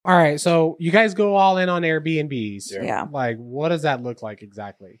All right. So you guys go all in on Airbnbs. Yeah. Like, what does that look like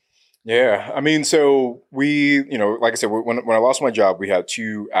exactly? Yeah, I mean, so we, like I said, when I lost my job, we had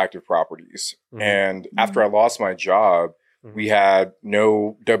two active properties, and after I lost my job, we had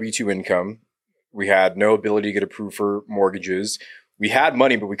no W-2 income, we had no ability to get approved for mortgages. We had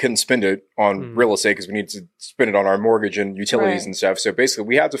money, but we couldn't spend it on real estate because we needed to spend it on our mortgage and utilities and stuff. So basically,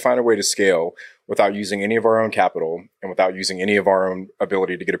 we had to find a way to scale without using any of our own capital and without using any of our own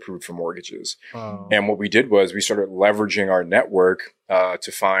ability to get approved for mortgages. Oh. And what we did was we started leveraging our network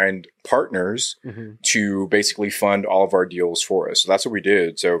to find partners to basically fund all of our deals for us. So that's what we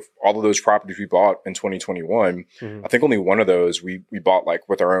did. So all of those properties we bought in 2021, I think only one of those we bought like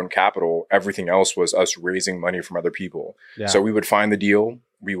with our own capital. Everything else was us raising money from other people. Yeah. So we would find the deal.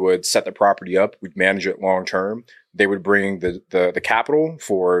 We would set the property up. We'd manage it long term. They would bring the capital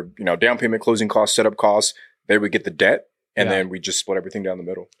for, down payment, closing costs, setup costs. They would get the debt. And then we just split everything down the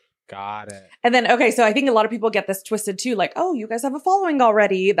middle. Got it. And then, okay, so I think a lot of people get this twisted too. Like, oh, you guys have a following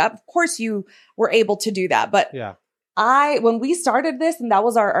already. That, of course you were able to do that. But when we started this and that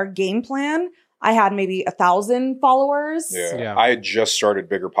was our game plan, I had maybe 1,000 followers. Yeah. I had just started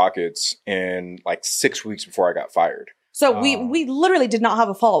Bigger Pockets in like 6 weeks before I got fired. So we literally did not have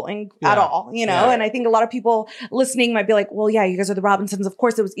a following at all, and I think a lot of people listening might be like, well, yeah, you guys are the Robinsons. Of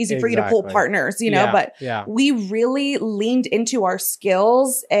course, it was easy for you to pull partners, but we really leaned into our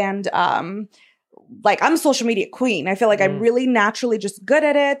skills and, like I'm a social media queen. I feel like I'm really naturally just good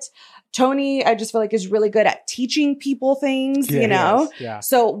at it. Tony, I just feel like is really good at teaching people things,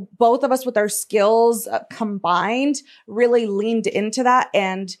 So both of us with our skills combined really leaned into that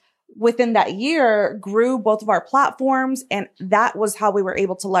and within that year grew both of our platforms. And that was how we were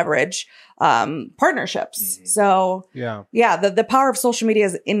able to leverage partnerships. So the power of social media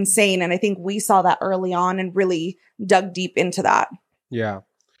is insane. And I think we saw that early on and really dug deep into that. Yeah.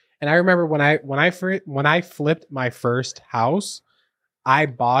 And I remember when I flipped my first house, I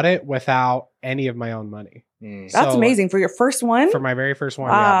bought it without any of my own money. That's amazing for your first one. For my very first one.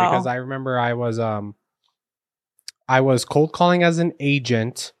 Wow. Yeah, because I remember I was cold calling as an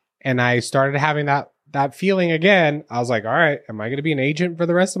agent. And I started having that feeling again. I was like, all right, am I going to be an agent for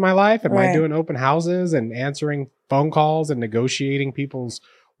the rest of my life? Am I doing open houses and answering phone calls and negotiating people's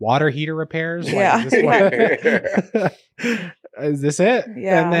water heater repairs? Like, is this it?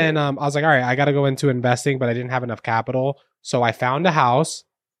 Yeah. And then I was like, all right, I got to go into investing, but I didn't have enough capital. So I found a house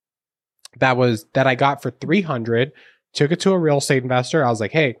that I got for $300, took it to a real estate investor. I was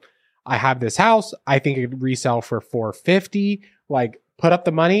like, hey, I have this house. I think it could resell for $450. Like, put up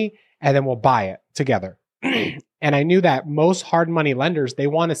the money and then we'll buy it together. And I knew that most hard money lenders, they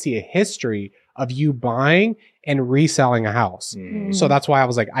want to see a history of you buying and reselling a house. So that's why I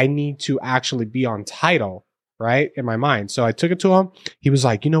was like, I need to actually be on title, right? In my mind. So I took it to him. He was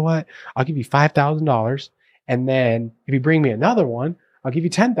like, you know what? I'll give you $5,000. And then if you bring me another one, I'll give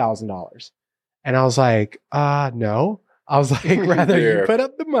you $10,000. And I was like, no. I was like, rather you put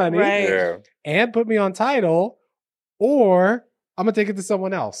up the money and put me on title, or I'm going to take it to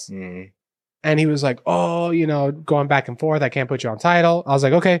someone else. And he was like, oh, going back and forth. I can't put you on title. I was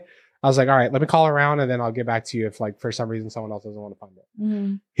like, okay. I was like, all right, let me call around and then I'll get back to you if like for some reason someone else doesn't want to fund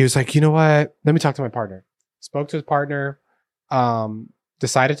it. He was like, you know what? Let me talk to my partner. Spoke to his partner,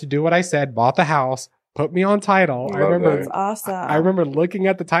 decided to do what I said, bought the house, put me on title. I remember that's awesome. I remember looking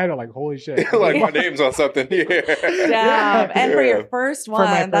at the title like, holy shit. Like my name's on something. And for your first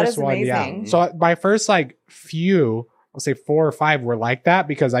one, that is amazing. So my first few, I'll say 4 or 5 were like that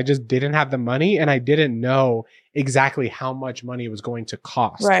because I just didn't have the money and I didn't know exactly how much money it was going to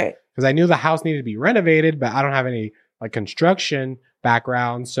cost. Right. Because I knew the house needed to be renovated, but I don't have any construction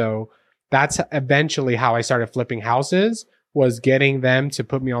background. So that's eventually how I started flipping houses, was getting them to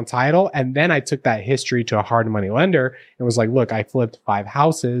put me on title. And then I took that history to a hard money lender and was like, look, I flipped 5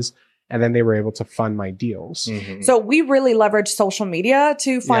 houses. And then they were able to fund my deals. So we really leveraged social media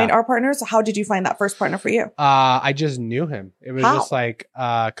to find our partners. How did you find that first partner for you? I just knew him. It was just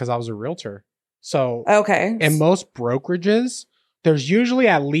because I was a realtor. So in most brokerages, there's usually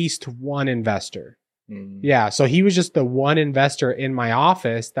at least one investor. Yeah. So he was just the one investor in my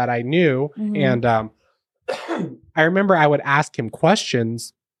office that I knew. And I remember I would ask him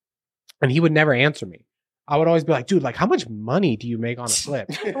questions and he would never answer me. I would always be like, dude, how much money do you make on a flip?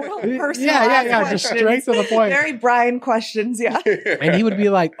 Yeah. Just straight to the point. Very Brian questions, yeah. And he would be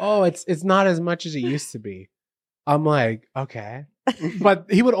like, oh, it's not as much as it used to be. I'm like, okay. But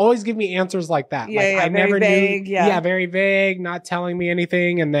he would always give me answers like that. I never vague, knew. Yeah, very vague, not telling me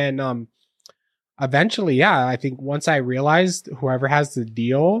anything. And then eventually, I think once I realized whoever has the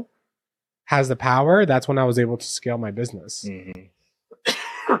deal has the power, that's when I was able to scale my business.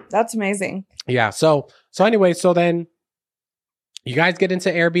 That's amazing. Yeah. So anyway, so then you guys get into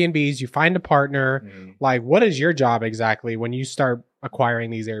Airbnbs, you find a partner. Like, what is your job exactly when you start acquiring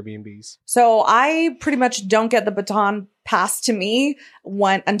these Airbnbs? So I pretty much don't get the baton passed to me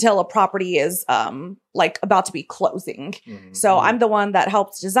until a property is like about to be closing. So I'm the one that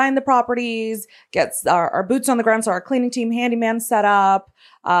helps design the properties, gets our boots on the ground, so our cleaning team, handyman set up,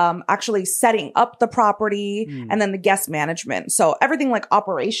 actually setting up the property, and then the guest management. So everything like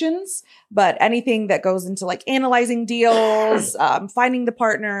operations, but anything that goes into like analyzing deals, finding the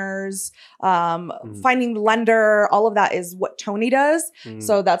partners, finding the lender, all of that is what Tony does.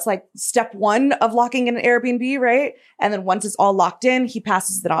 So that's like step one of locking in an Airbnb, right? And then once it's all locked in, he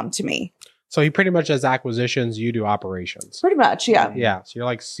passes it on to me. So he pretty much does acquisitions, you do operations. Pretty much, yeah. Yeah. So you're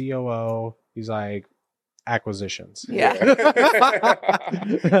like COO, he's like acquisitions. Yeah.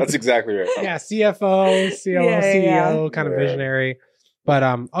 That's exactly right. Yeah, CFO, COO, CEO, kind of visionary.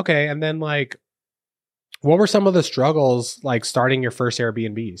 But okay, and then like what were some of the struggles like starting your first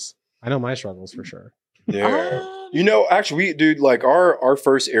Airbnbs? I know my struggles for sure. Yeah. Actually, dude, like our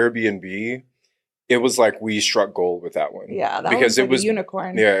first Airbnb, it was like we struck gold with that one. Yeah, that because it was a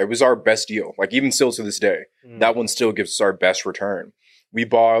unicorn. Yeah, it was our best deal. Like even still to this day, that one still gives us our best return. We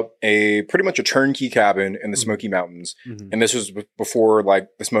bought pretty much a turnkey cabin in the Smoky Mountains, and this was before like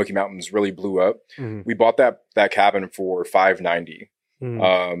the Smoky Mountains really blew up. We bought that cabin for $590.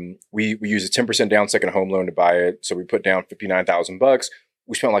 We used a 10% down second home loan to buy it, so we put down $59,000.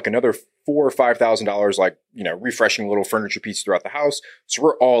 We spent like another $4,000 or $5,000, like, refreshing little furniture pieces throughout the house. So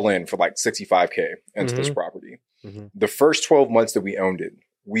we're all in for like $65K into this property. The first 12 months that we owned it,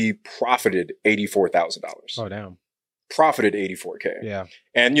 we profited $84,000. Oh, damn. Profited $84K. Yeah.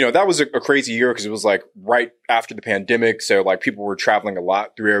 And, that was a crazy year because it was like right after the pandemic. So like people were traveling a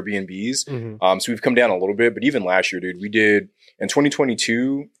lot through Airbnbs. So we've come down a little bit, but even last year, dude, we did in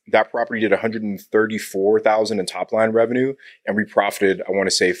 2022, that property did $134,000 in top line revenue. And we profited, I want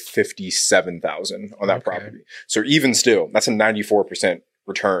to say $57,000 on that property. So even still, that's a 94%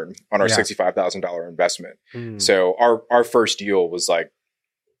 return on our $65,000 investment. So our first deal was like,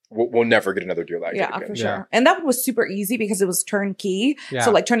 we'll never get another deal like that again. For sure. And that was super easy because it was turnkey. So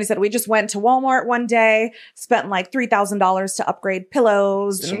like Tony said, we just went to Walmart one day, spent like $3,000 to upgrade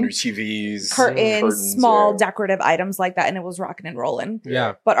pillows, some new TVs, curtains, small decorative items like that. And it was rocking and rolling.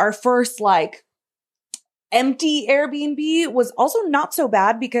 Yeah. But our first like empty Airbnb was also not so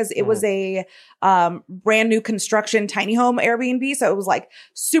bad because it was a brand new construction tiny home Airbnb. So it was like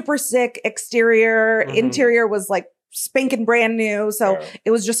super sick exterior, interior was like spanking brand new. So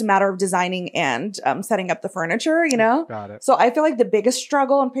it was just a matter of designing and setting up the furniture, Got it. So I feel like the biggest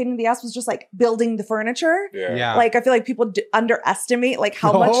struggle and pain in the ass was just like building the furniture. Yeah. Like I feel like people underestimate like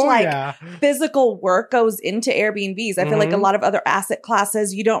how much physical work goes into Airbnbs. I feel like a lot of other asset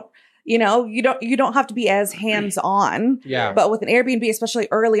classes, you don't have to be as hands-on. Yeah. But with an Airbnb, especially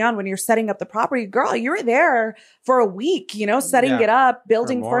early on when you're setting up the property, girl, you're there for a week, setting it up,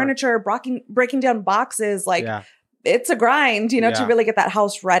 building furniture, breaking down boxes, like it's a grind, to really get that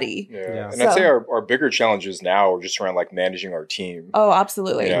house ready. Yeah. And I'd say our bigger challenges now are just around like managing our team. Oh,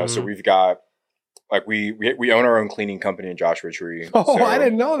 absolutely. So we've got like we own our own cleaning company in Joshua Tree. Oh, so, I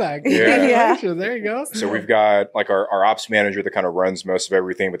didn't know that. Yeah. There you go. So we've got like our ops manager that kind of runs most of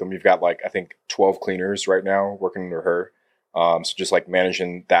everything, but then we've got like I think 12 cleaners right now working under her. So just like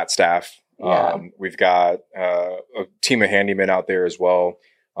managing that staff. We've got a team of handymen out there as well.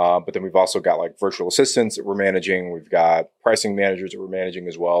 But then we've also got like virtual assistants that we're managing. We've got pricing managers that we're managing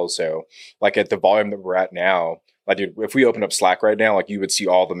as well. So like at the volume that we're at now, like dude, if we open up Slack right now, like you would see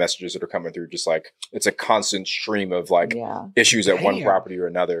all the messages that are coming through. Just like it's a constant stream of like issues at one property or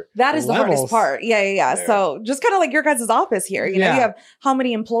another. That is the hardest part. Yeah. So just kind of like your guys' office here, you have how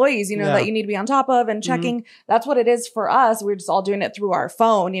many employees, that you need to be on top of and checking. That's what it is for us. We're just all doing it through our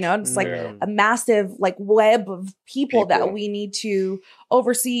phone, it's like a massive like web of people that we need to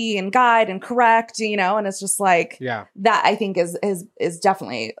oversee and guide and correct, and it's just like that I think is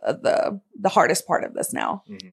definitely the hardest part of this now.